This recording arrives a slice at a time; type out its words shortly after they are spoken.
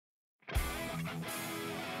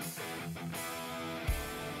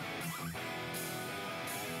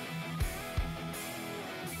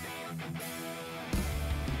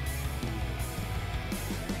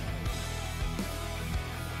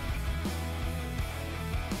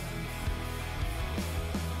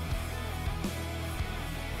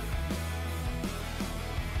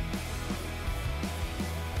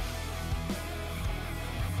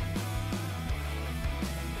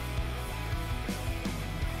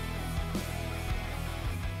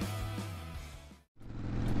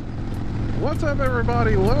What's up,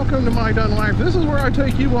 everybody? Welcome to MyDunnLife. This is where I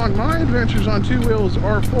take you on my adventures on two wheels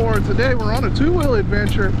or four. Today we're on a two-wheel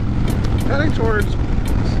adventure heading towards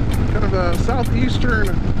kind of a southeastern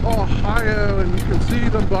Ohio, and you can see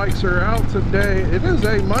the bikes are out today. It is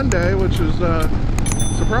a Monday, which is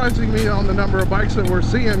surprising me on the number of bikes that we're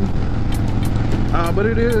seeing, but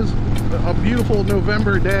it is a beautiful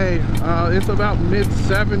November day. It's about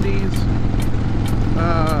mid-70s.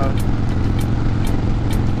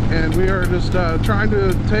 And we are just trying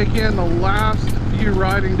to take in the last few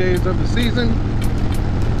riding days of the season.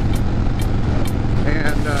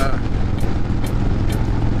 And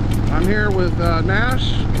I'm here with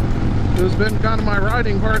Nash, who's been kind of my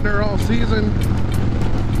riding partner all season.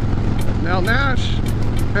 Now, Nash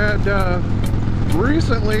had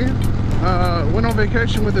recently went on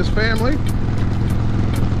vacation with his family,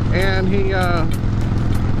 and he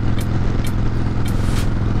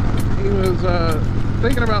was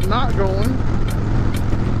thinking about not going.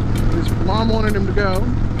 His mom wanted him to go.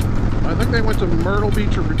 I think they went to Myrtle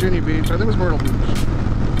Beach or Virginia Beach. I think it was Myrtle Beach.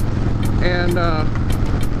 And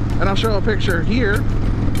I'll show a picture here.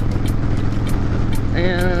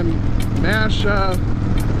 And Nash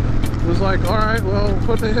was like, all right, well,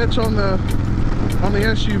 put the hitch on the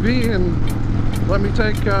SUV and let me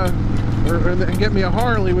take and get me a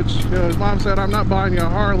Harley, which, you know, his mom said, I'm not buying you a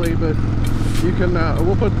Harley, but you can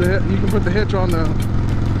put the hitch on the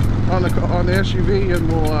SUV, and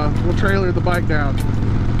we'll trailer the bike down.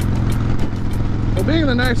 Well, being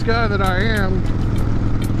the nice guy that I am,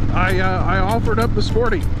 I offered up the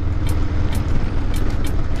Sporty,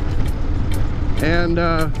 and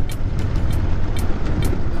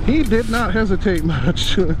he did not hesitate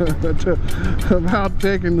much about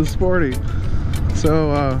taking the Sporty.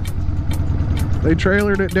 So they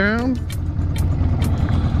trailered it down,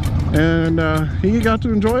 and he got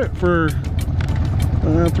to enjoy it for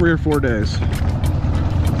 3 or 4 days.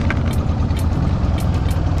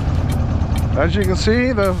 As you can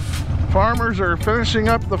see, the farmers are finishing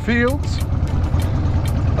up the fields,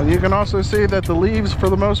 and you can also see that the leaves for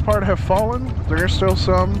the most part have fallen. There are still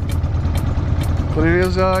some, but it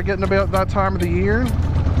is getting about that time of the year.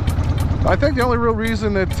 I think the only real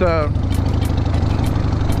reason that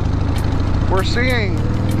we're seeing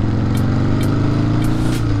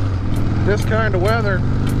this kind of weather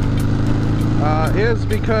is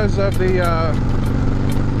because of the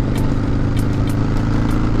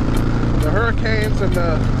hurricanes and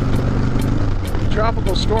the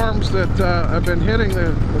tropical storms that have been hitting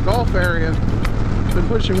the Gulf area. Been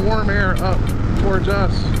pushing warm air up towards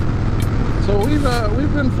us. So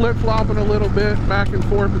we've been flip-flopping a little bit back and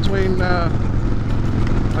forth between I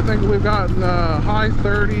think we've gotten high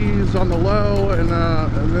 30s on the low, and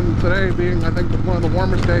then today being, I think, one of the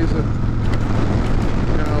warmest days at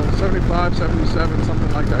 75, 77,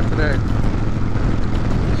 something like that today.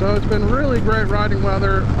 So it's been really great riding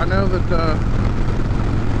weather. I know that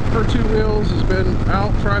her two wheels has been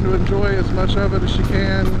out trying to enjoy as much of it as she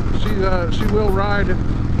can. She will ride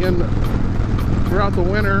throughout the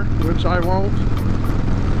winter, which I won't.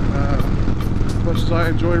 As much as I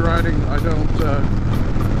enjoy riding, I don't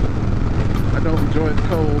enjoy the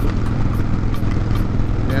cold.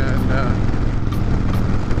 And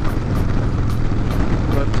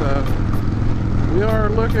we are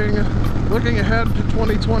looking ahead to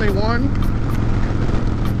 2021.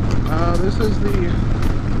 This is the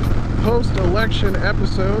post-election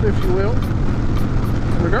episode, if you will.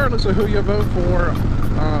 Regardless of who you vote for,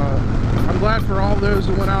 I'm glad for all those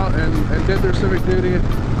who went out and did their civic duty.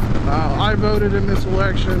 I voted in this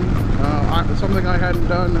election, something I hadn't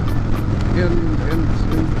done in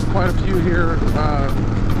quite a few here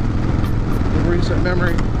in recent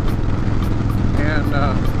memory, and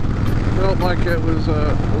felt like it was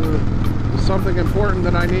something important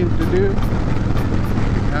that I needed to do.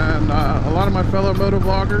 And a lot of my fellow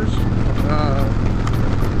motovloggers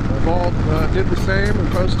did the same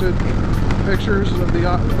and posted pictures of the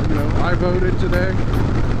I voted today.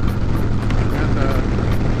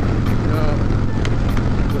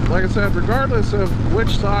 And like I said, regardless of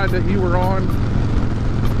which side that you were on,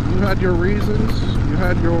 you had your reasons, you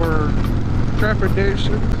had your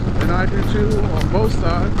trepidation, and I do too on both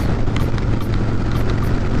sides.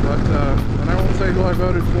 But and I won't say who I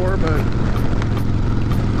voted for, but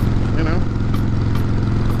you know,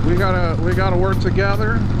 we gotta work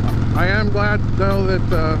together. I am glad though that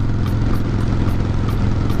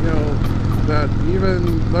you know, that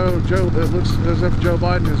even though it looks as if Joe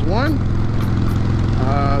Biden has won,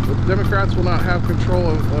 the Democrats will not have control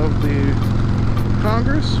of the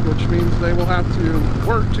Congress, which means they will have to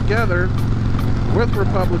work together with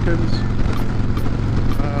Republicans,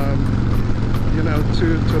 you know,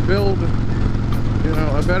 to build, you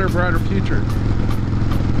know, a better, brighter future.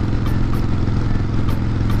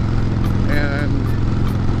 And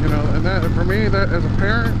you know, and that for me, that as a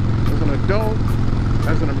parent, as an adult,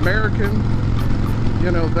 as an American,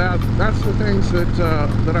 you know, that's the things that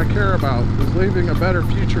that I care about, is leaving a better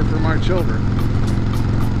future for my children.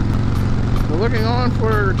 So looking on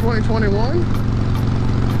for 2021,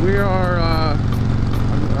 we are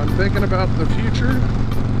I'm thinking about the future.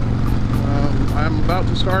 I'm about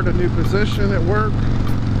to start a new position at work.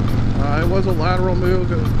 It was a lateral move,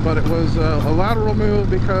 but it was a lateral move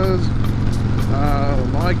because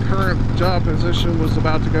my current job position was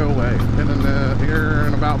about to go away here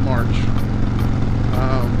in about March.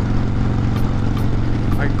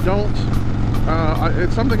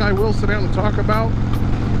 It's something I will sit down and talk about.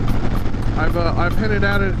 I've hinted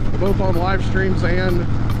at it both on live streams and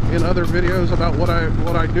in other videos about what I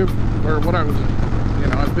do, or what I was, you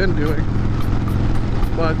know, I've been doing.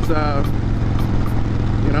 But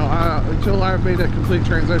you know, until I've made a complete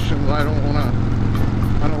transition, I don't want to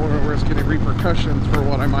risk any repercussions for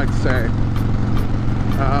what I might say.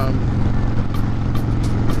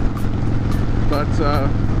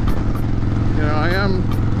 You know, I am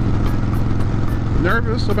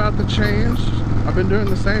nervous about the change. I've been doing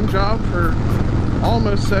the same job for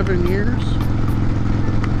almost 7 years.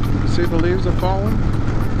 You can see the leaves have fallen.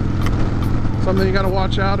 Something you got to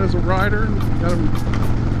watch out as a rider.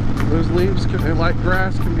 Those leaves, like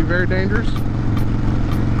grass, can be very dangerous.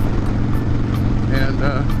 And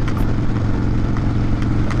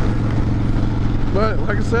but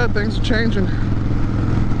like I said, things are changing,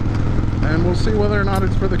 and we'll see whether or not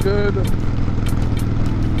it's for the good.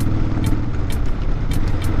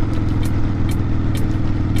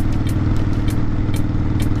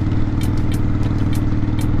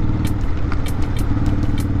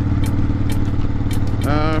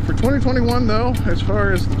 For 2021 though, as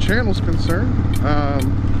far as the channel's concerned,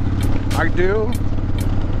 I do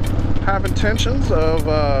have intentions of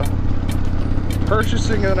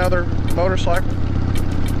purchasing another motorcycle.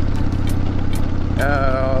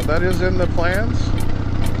 That is in the plans.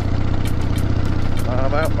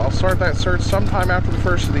 I'll start that search sometime after the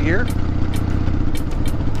first of the year.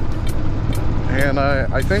 And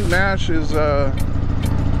I think Nash is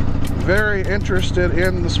very interested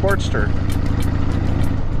in the Sportster.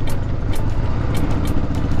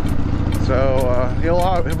 So he'll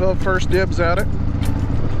have first dibs at it.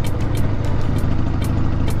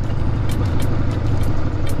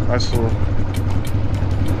 Nice little.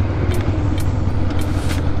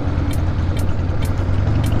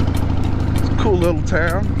 It's a cool little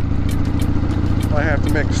town. Might have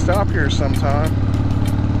to make a stop here sometime.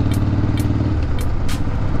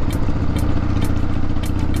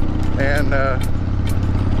 And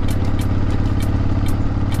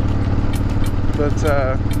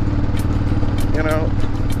you know,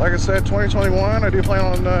 like I said, 2021, I do plan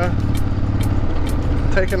on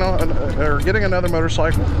taking on or getting another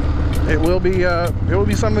motorcycle. It will be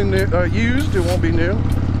something new, used. It won't be new.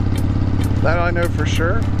 That I know for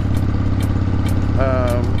sure.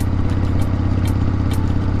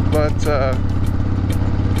 But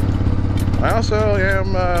I also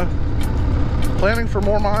am planning for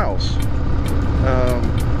more miles.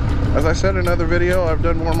 As I said in another video, I've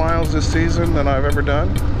done more miles this season than I've ever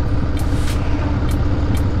done.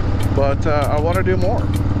 But I want to do more.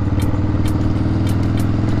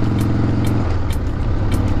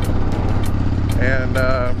 And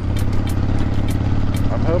I'm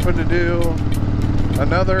hoping to do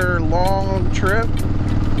another long trip.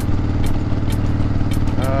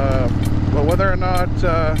 But whether or not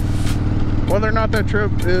that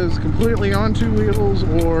trip is completely on two wheels,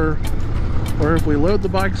 or if we load the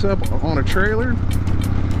bikes up on a trailer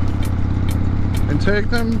and take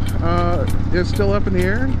them, is still up in the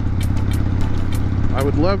air. I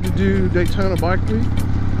would love to do Daytona Bike Week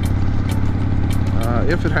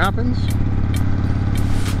if it happens,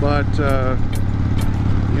 but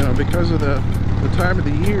you know, because of the time of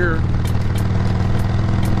the year,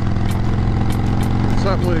 it's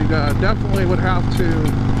something we definitely would have to,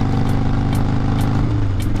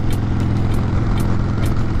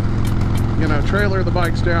 you know, trailer the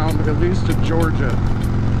bikes down at least to Georgia,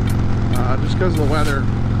 just because the weather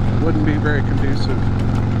wouldn't be very conducive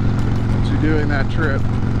to doing that trip.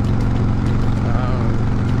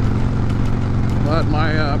 But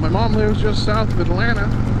my mom lives just south of Atlanta,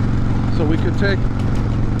 so we could take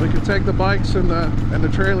the bikes and the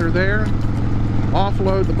trailer there,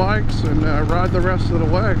 offload the bikes, and ride the rest of the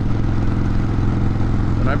way.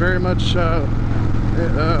 And I very much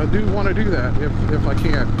do want to do that if I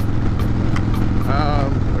can.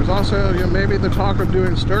 There's also, you know, maybe the talk of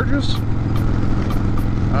doing Sturgis.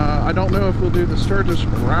 I don't know if we'll do the Sturgis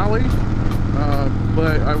rally,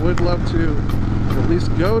 but I would love to at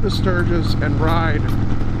least go to Sturgis and ride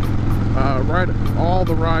all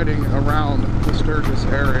the riding around the Sturgis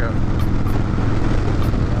area.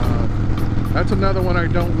 That's another one I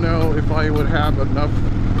don't know if I would have enough,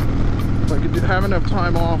 if I could have enough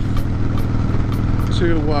time off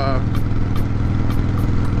to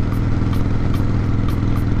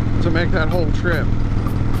make that whole trip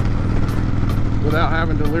without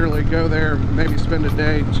having to literally go there, maybe spend a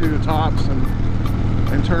day, 2 tops,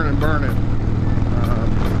 and turn and burn it.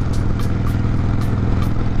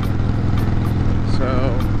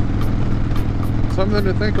 So something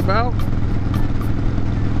to think about.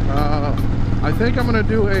 I think I'm going to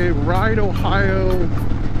do a Ride Ohio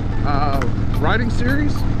riding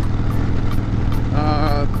series.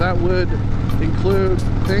 That would include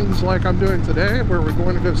things like I'm doing today, where we're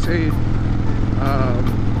going to go see,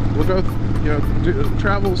 we'll go, you know,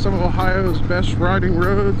 travel some of Ohio's best riding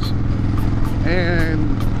roads,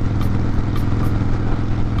 and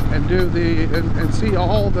do and see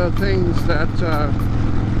all the things that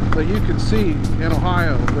you can see in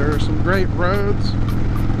Ohio. There are some great roads.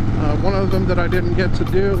 One of them that I didn't get to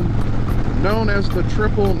do, known as the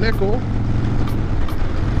Triple Nickel.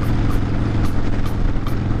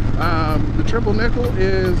 The Triple Nickel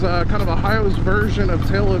is kind of Ohio's version of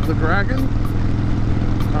Tail of the Dragon.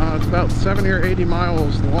 It's about 70 or 80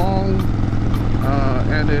 miles long,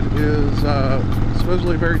 and it is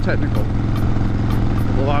supposedly very technical,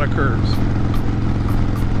 with a lot of curves.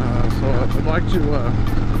 So I'd like to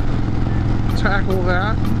tackle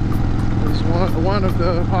that as one of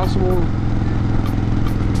the possible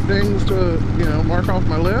things to, you know, mark off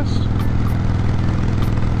my list.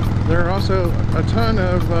 There are also a ton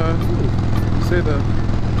of, I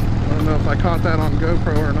don't know if I caught that on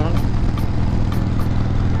GoPro or not.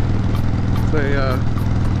 It's a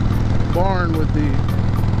barn with the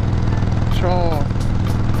Chaw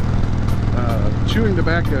chewing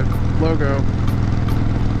tobacco logo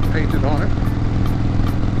painted on it.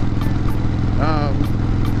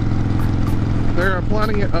 There are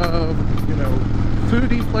plenty of, you know,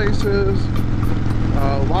 foodie places,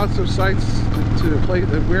 lots of sites to play,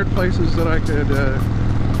 weird places that I could,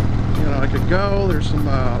 you know, I could go. There's some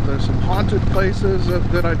haunted places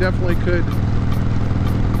that I definitely could,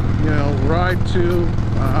 you know, ride to,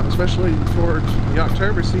 especially towards the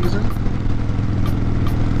October season.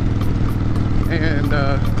 And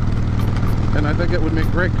I think it would make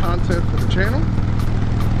great content for the channel.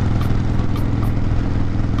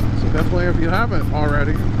 So definitely, if you haven't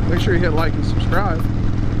already, make sure you hit like and subscribe.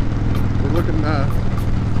 We're looking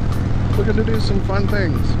to do some fun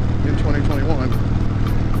things in 2021.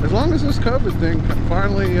 As long as this COVID thing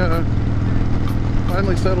finally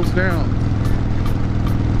settles down,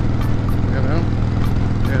 you know,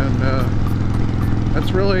 and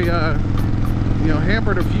that's really you know,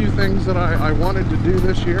 hampered a few things that I wanted to do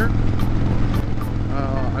this year.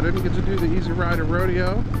 I didn't get to do the Easy Rider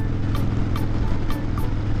Rodeo,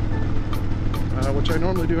 which I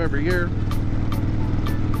normally do every year,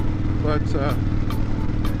 but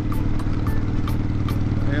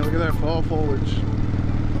man, look at that fall foliage.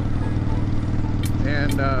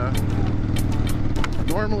 And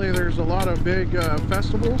normally there's a lot of big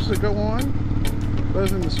festivals that go on,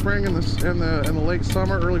 both in the spring and the late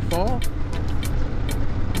summer, early fall.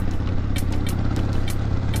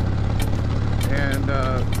 And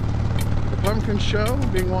the Pumpkin Show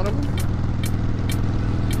being one of them.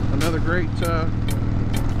 Another great,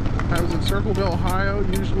 happens in Circleville, Ohio,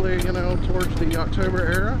 usually, you know, towards the October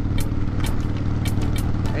era.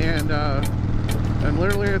 And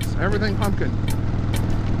literally it's everything pumpkin.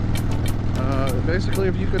 Basically,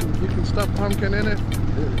 if you can stuff pumpkin in it,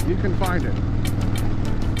 you can find it.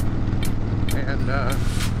 And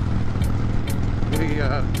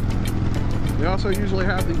we also usually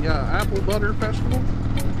have the Apple Butter Festival.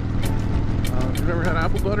 If you've ever had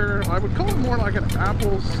apple butter, I would call it more like an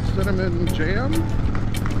apple cinnamon jam.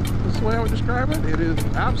 That's the way I would describe it. It is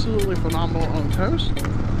absolutely phenomenal on toast.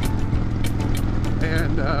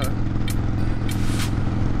 And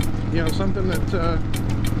you know, something that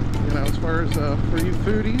you You know, as far as for you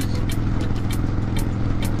foodies,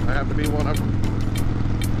 I have to be one of them.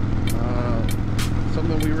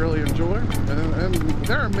 Something we really enjoy, and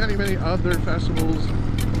there are many other festivals,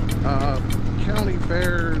 county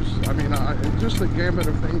fairs. I mean, just the gamut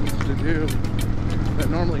of things to do that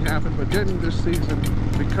normally happen, but didn't this season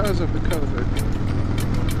because of the COVID.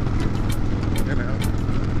 You know,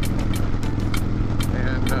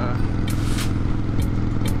 and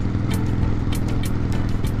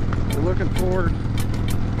we're looking forward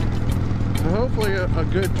to hopefully a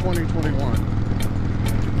good 2021.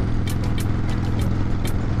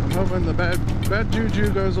 I'm hoping the bad juju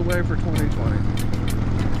goes away for 2020.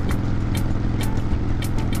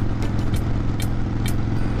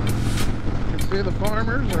 You can see the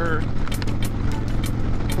farmers are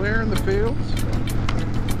clearing the fields.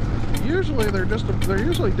 Usually they're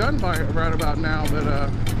usually done by right about now, but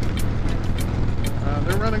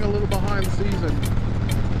they're running a little behind season.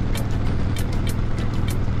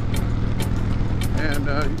 And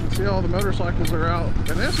you can see all the motorcycles are out,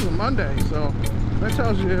 and this is a Monday, so that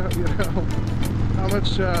tells you, you know, how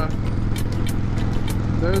much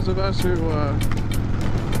those of us who are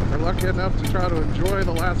lucky enough to try to enjoy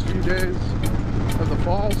the last few days of the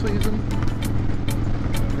fall season,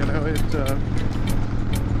 you know, it's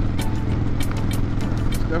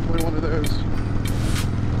definitely one of those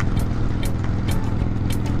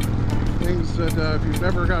things that if you've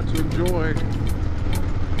never got to enjoy,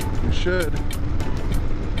 you should.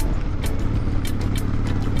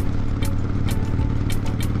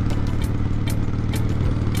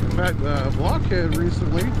 In fact, Blockhead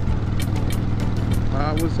recently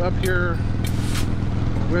was up here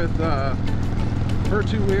with her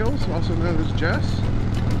two wheels, also known as Jess.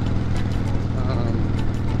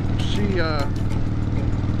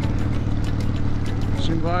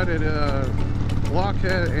 She invited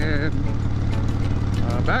Blockhead and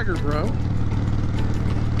Bagger Bro.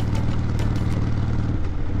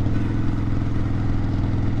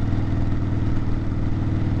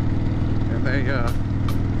 And they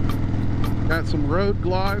got some road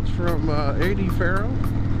glides from AD Farrow,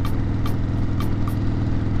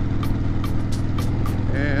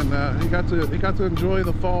 and he got to enjoy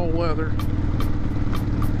the fall weather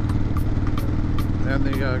and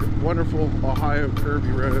the wonderful Ohio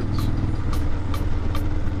curvy roads.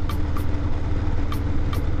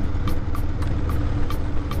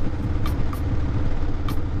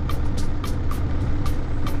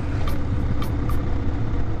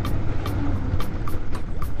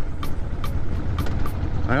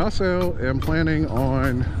 I also am planning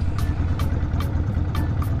on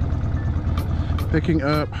picking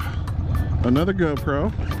up another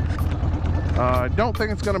GoPro. I don't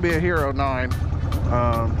think it's going to be a Hero 9.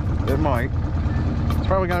 It might. It's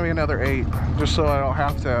probably going to be another 8, just so I don't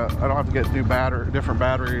have to get different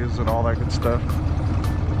batteries and all that good stuff.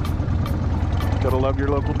 Gotta love your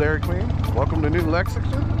local Dairy Queen. Welcome to New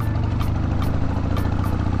Lexington.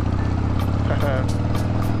 I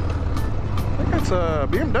think it's a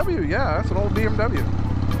BMW. Yeah, that's an old BMW.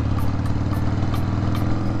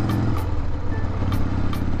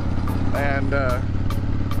 And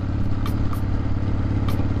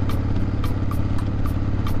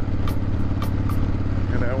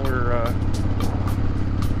you know, we're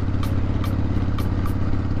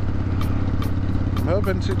I'm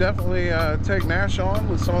hoping to definitely take Nash on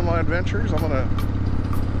with some of my adventures. We're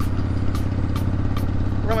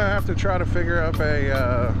gonna have to try to figure out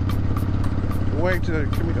a way to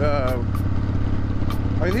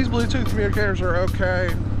I mean, these Bluetooth communicators are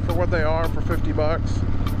okay for what they are for 50 bucks,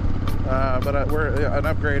 but an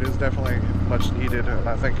upgrade is definitely much needed. And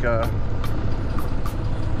I think you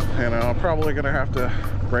know, I'm probably gonna have to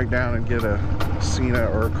break down and get a Cena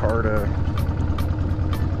or a Carta.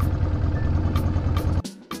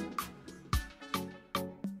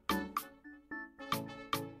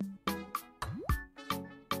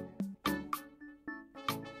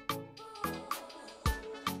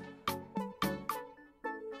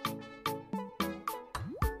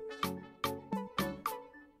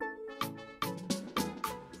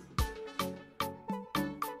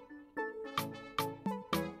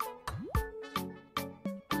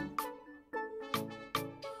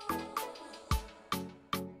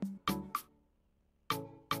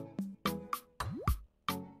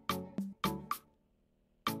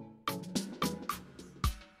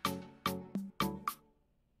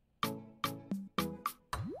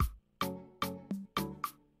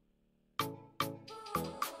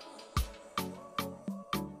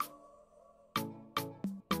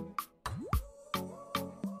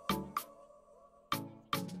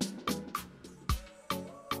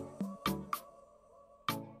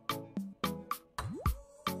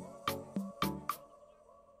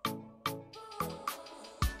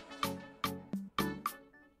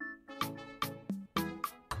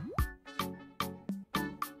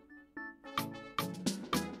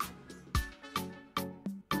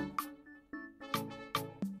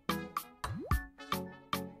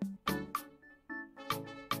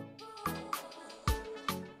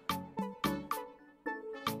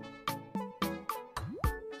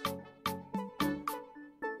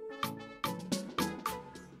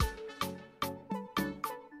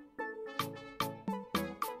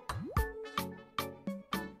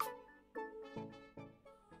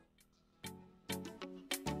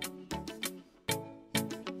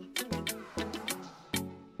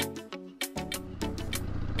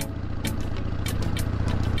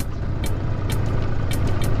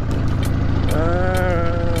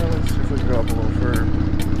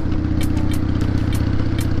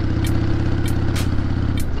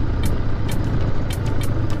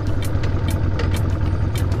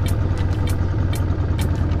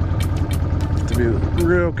 be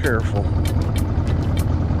real careful.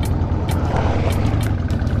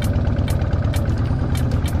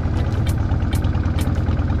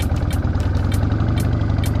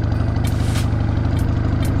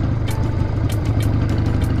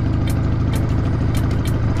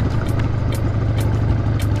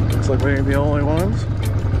 Looks like we ain't the only ones.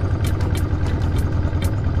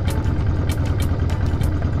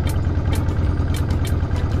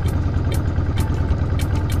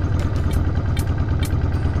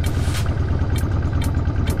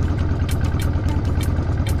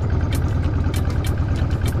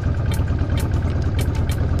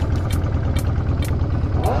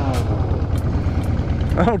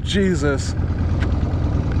 Oh, Jesus.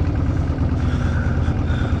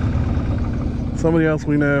 Somebody else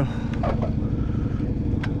we know.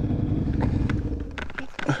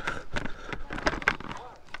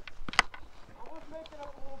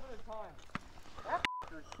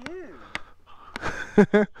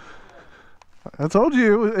 I told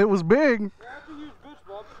you it was big.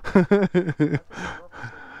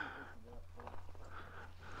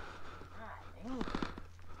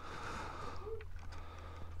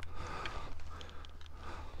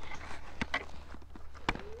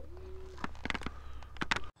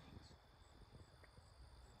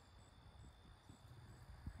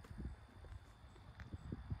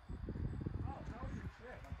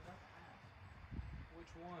 Which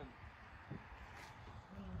one?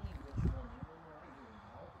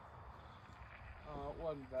 It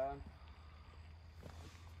wasn't bad.